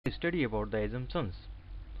study about the assumptions.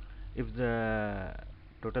 If the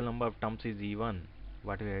total number of terms is even,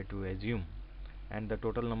 what we have to assume, and the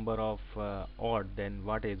total number of odd, then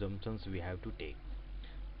what assumptions we have to take.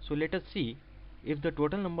 So let us see, if the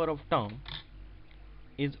total number of terms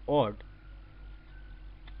is odd,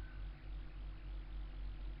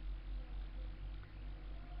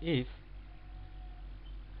 if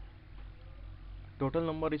total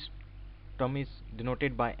number is term is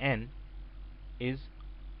denoted by n is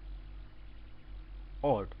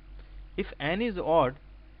odd. If n is odd,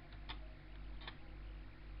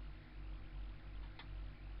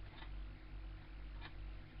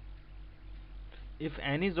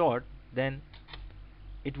 then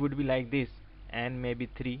it would be like this: n may be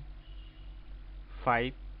 3,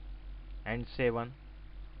 5 and 7,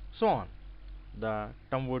 so on. The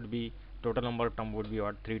term would be, total number of term would be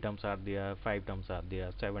odd. 3 terms are there, 5 terms are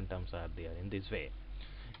there, 7 terms are there, in this way.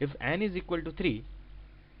 If n is equal to 3,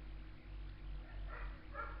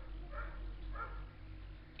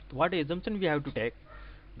 what assumption we have to take?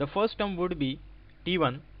 The first term would be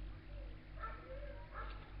t1,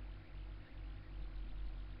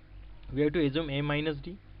 we have to assume a minus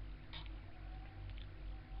d.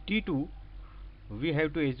 t2, we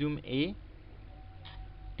have to assume a.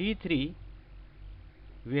 t3,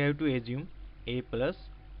 we have to assume a plus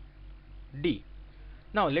d.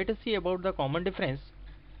 Now let us see about the common difference.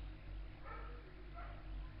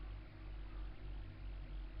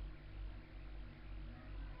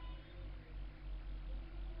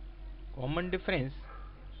 Common difference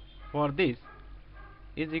for this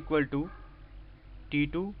is equal to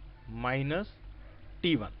t2 minus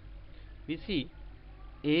t1. We see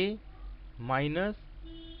a minus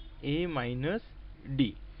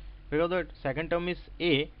d, because the second term is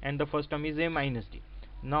a and the first term is a minus d.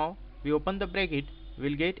 Now we open the bracket, we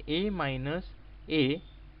will get a minus a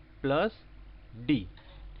plus d.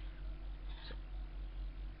 So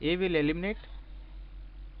a will eliminate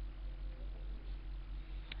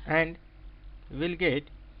and we will get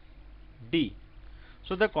d.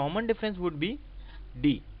 So the common difference would be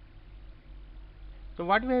d. So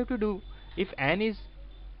what we have to do, if n is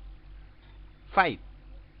 5,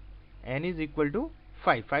 n is equal to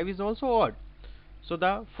 5, 5 is also odd. So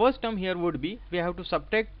the first term here would be, we have to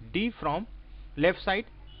subtract d from left side.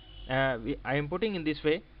 I am putting in this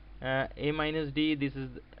way, a minus d, this is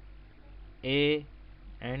a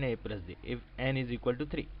and a plus d, if n is equal to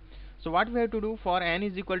 3. So what we have to do, for n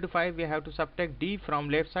is equal to 5, we have to subtract d from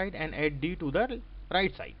left side and add d to the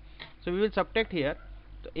right side. So we will subtract here,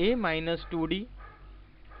 so a minus 2d,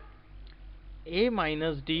 a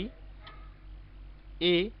minus d,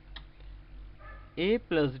 a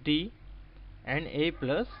plus d and a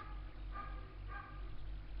plus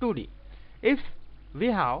 2d. If we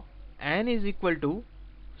have n is equal to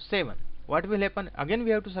 7, what will happen? Again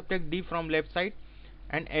we have to subtract d from left side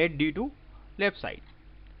and add d to left side.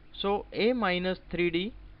 So a minus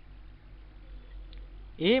 3d,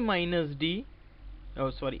 a minus d,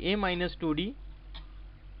 a minus 2d,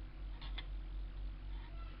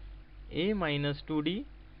 a minus 2d,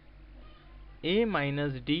 a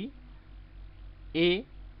minus d, a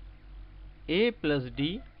plus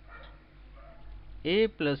d, a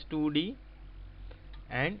plus 2d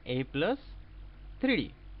and a plus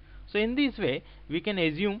 3d. So in this way we can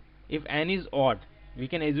assume, if n is odd, we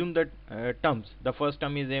can assume that terms, the first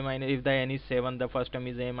term is a minus, if the n is 7, the first term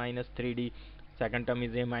is a minus 3d, second term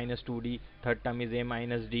is a minus 2d, third term is a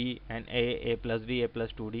minus d and a plus d, a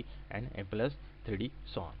plus 2d and a plus 3d,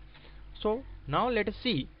 so on. So now let us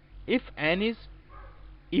see, if n is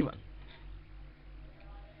even.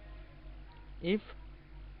 If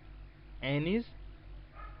n is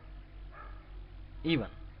even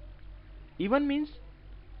means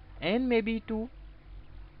n may be 2,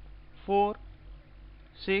 4,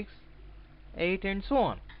 6, 8 and so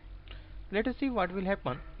on. Let us see what will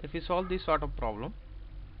happen if we solve this sort of problem.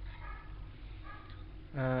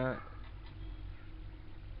 The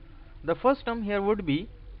first term here would be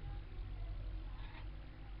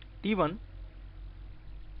t1,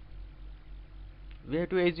 we have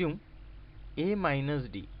to assume a minus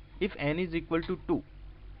d. If n is equal to 2,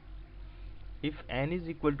 if n is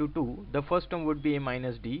equal to 2, the first term would be a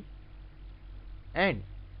minus d and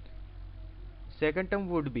second term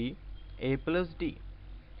would be a plus d.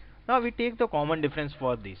 Now we take the common difference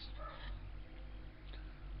for this.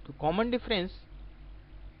 The common difference,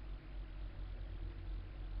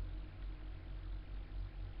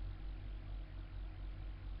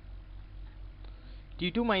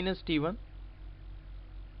 t2 minus t1,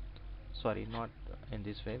 sorry, not in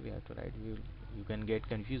this way, we have to write, you can get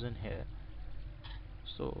confusion here.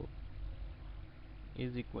 So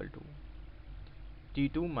is equal to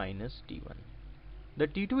T2 minus T1. The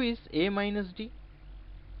T2 is A minus D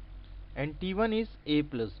and T1 is A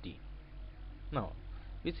plus D. Now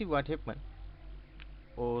we see what happened.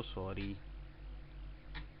 Oh sorry,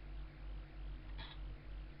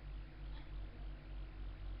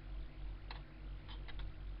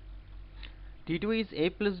 T2 is A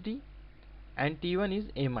plus D and T1 is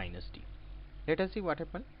A minus D. Let us see what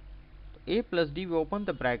happened. A plus D, we open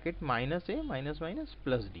the bracket, minus A minus minus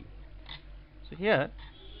plus D. So here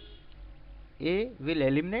A will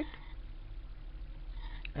eliminate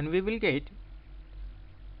and we will get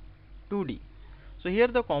 2D. So here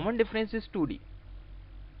the common difference is 2D.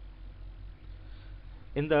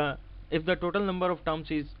 In the, if the total number of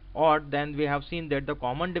terms is odd, then we have seen that the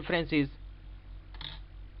common difference is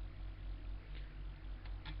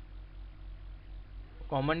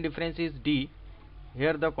D.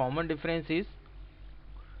 Here the common difference is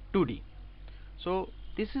 2D. So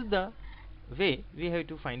this is the way we have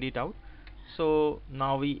to find it out. So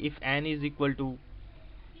now we, if n is equal to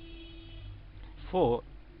 4,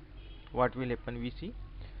 what will happen? We see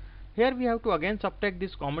here we have to again subtract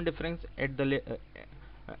this common difference at the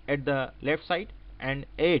left side and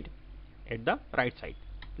add at the right side.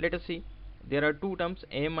 Let us see, there are two terms,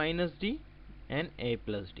 A minus D and A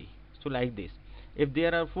plus D. So like this, if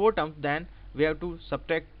there are 4 terms, then we have to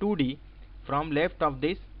subtract 2D from left of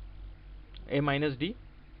this A minus D.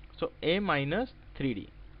 So A minus 3D,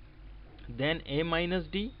 then A minus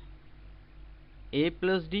D, A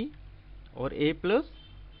plus D, or A plus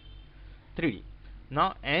 3D.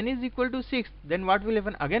 Now n is equal to 6, then what will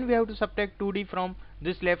happen? Again we have to subtract 2D from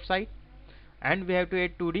this left side and we have to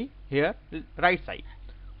add 2D here right side.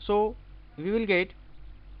 So we will get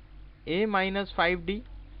A minus 5D,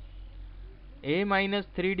 A minus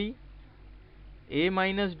 3D, A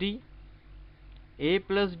minus D, A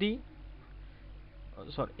plus D,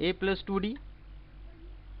 sorry, A plus 2D,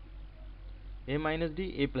 A minus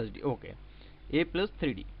D, A plus D, okay, A plus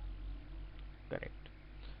 3D, correct.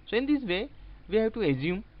 So in this way we have to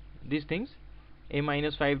assume these things, A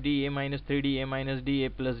minus 5D, A minus 3D, A minus D, A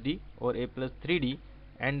plus D, or A plus 3D,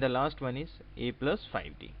 and the last one is A plus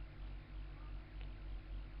 5D,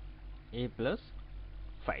 A plus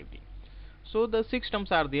 5D. So the 6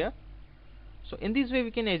 terms are there. So in this way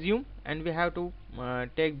we can assume, and we have to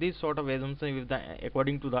take this sort of assumption with the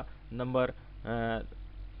according to the number that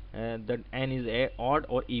n is odd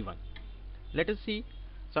or even. Let us see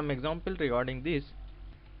some example regarding this.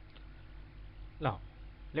 Now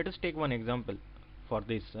let us take one example for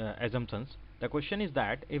these assumptions. The question is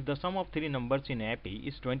that if the sum of 3 numbers in AP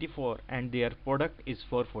is 24 and their product is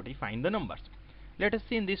 440, find the numbers. Let us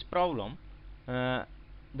see in this problem,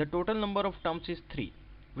 the total number of terms is 3,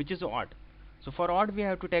 which is odd. So for odd we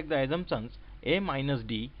have to take the assumptions A minus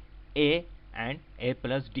D, A and A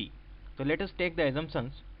plus D. So let us take the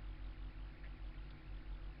assumptions.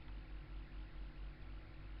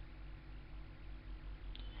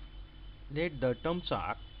 Let the terms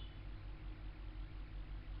are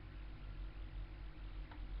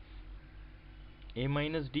A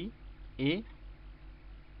minus D, A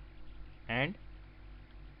and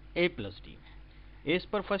A plus D. As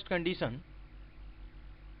per first condition,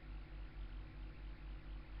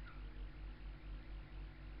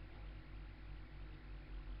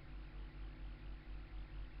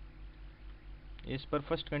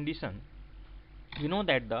 we know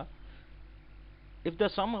that if the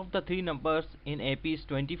sum of the 3 numbers in AP is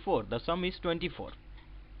 24, the sum is 24.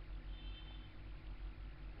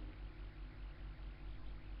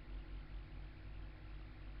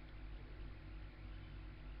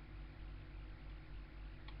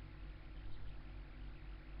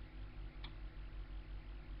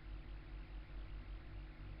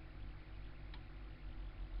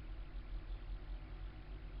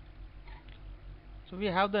 So we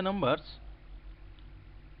have the numbers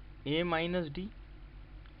A minus D,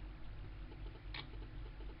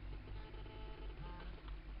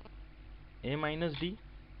 A minus D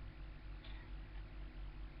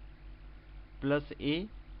plus A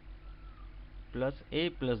plus A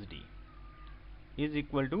plus D is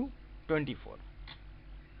equal to 24.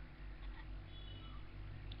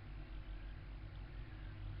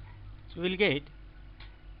 So we will get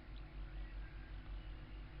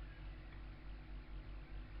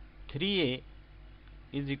 3A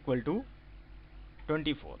is equal to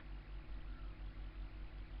 24.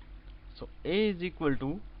 So A is equal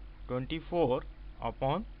to 24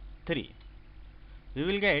 upon 3. We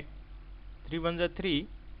will get 3 1s are 3,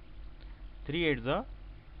 3 8s are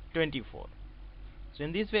 24. So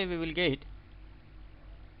in this way we will get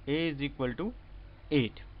A is equal to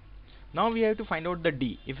 8. Now we have to find out the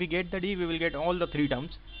D. If we get the D, we will get all the 3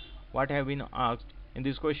 terms what have been asked in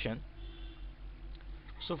this question.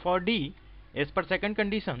 So for D, as per second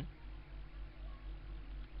condition,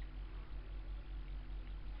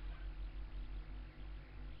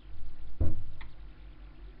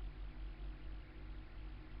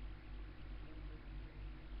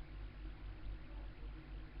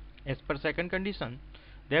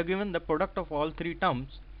 they have given the product of all three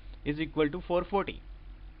terms is equal to 440.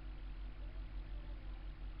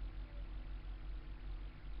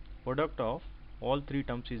 Product of all three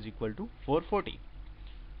terms is equal to 440.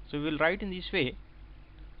 So we will write in this way.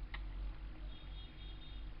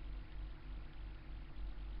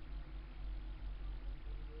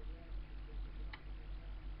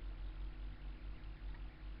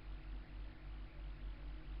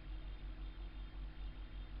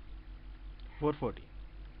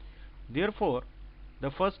 Therefore,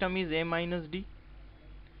 the first term is a minus d,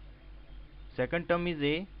 second term is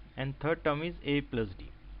a, and third term is a plus d.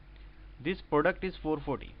 This product is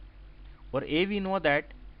 440. For a we know that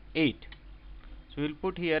 8. So we will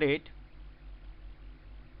put here 8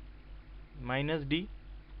 minus d,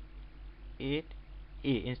 8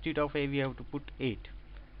 a. Instead of a we have to put 8.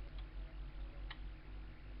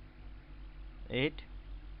 8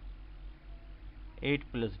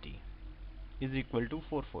 plus d is equal to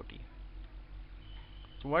 440.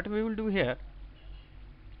 So what we will do here,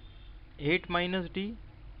 8 minus d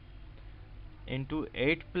into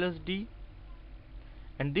 8 plus d,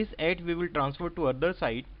 and this 8 we will transfer to other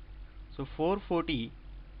side. So 440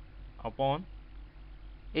 upon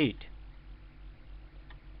 8.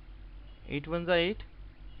 8 ones are 8,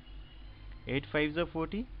 8 fives are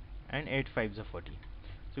 40, and 8 fives are 40.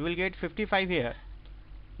 So we will get 55 here.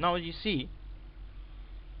 Now you see,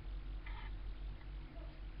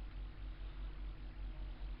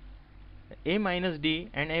 a minus d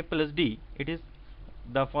and a plus d, it is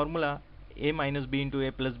the formula a minus b into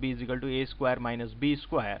a plus b is equal to a square minus b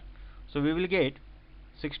square. So we will get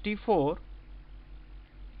 64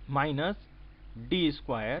 minus d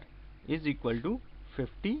square is equal to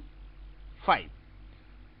 55.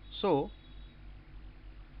 So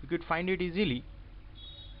you could find it easily.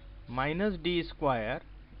 Minus d square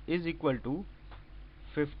is equal to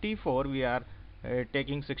 54. We are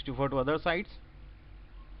taking 64 to other sides.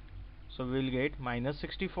 So we will get minus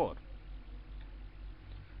 64.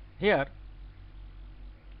 Here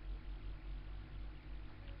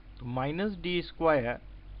minus d square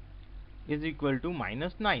is equal to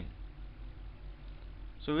minus 9.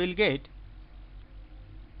 So we will get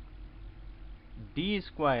d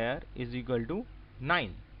square is equal to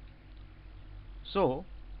 9. So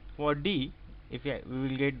for d, if we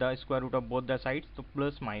will get the square root of both the sides, so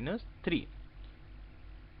plus minus 3.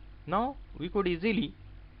 Now we could easily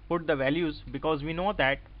put the values, because we know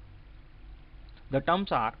that the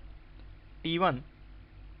terms are t1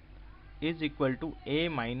 is equal to a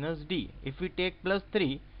minus d. If we take plus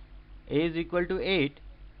 3, a is equal to 8,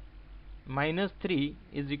 minus 3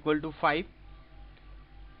 is equal to 5,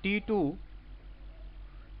 t2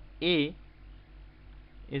 a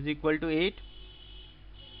is equal to 8,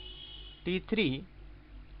 t3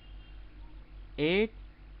 8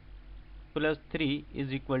 plus 3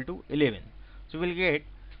 is equal to 11. So we will get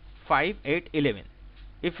 5, 8, 11.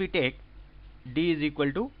 If we take d is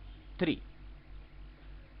equal to 3,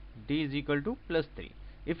 d is equal to plus 3.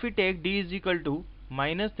 If we take d is equal to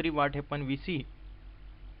minus 3, what happen we see,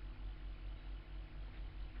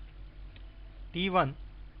 t1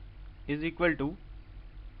 is equal to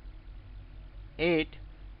 8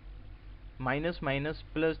 minus minus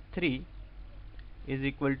plus 3 is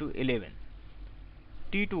equal to 11.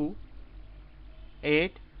 t2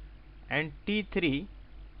 8 and t3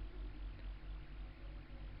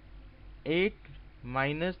 8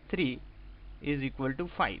 minus 3 is equal to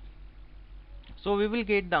 5. So we will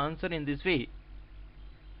get the answer in this way.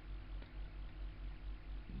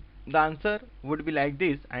 The answer would be like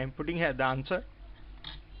this. I am putting here the answer.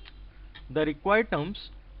 The required terms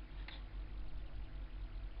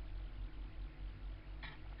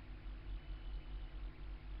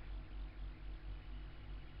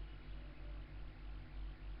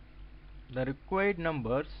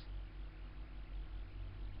numbers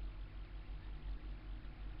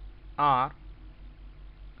are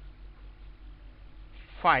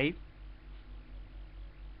 5,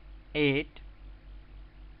 8,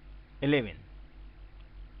 11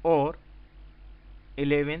 or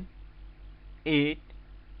 11, 8,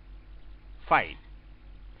 5.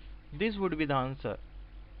 This would be the answer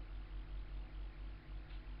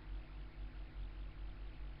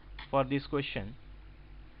for this question.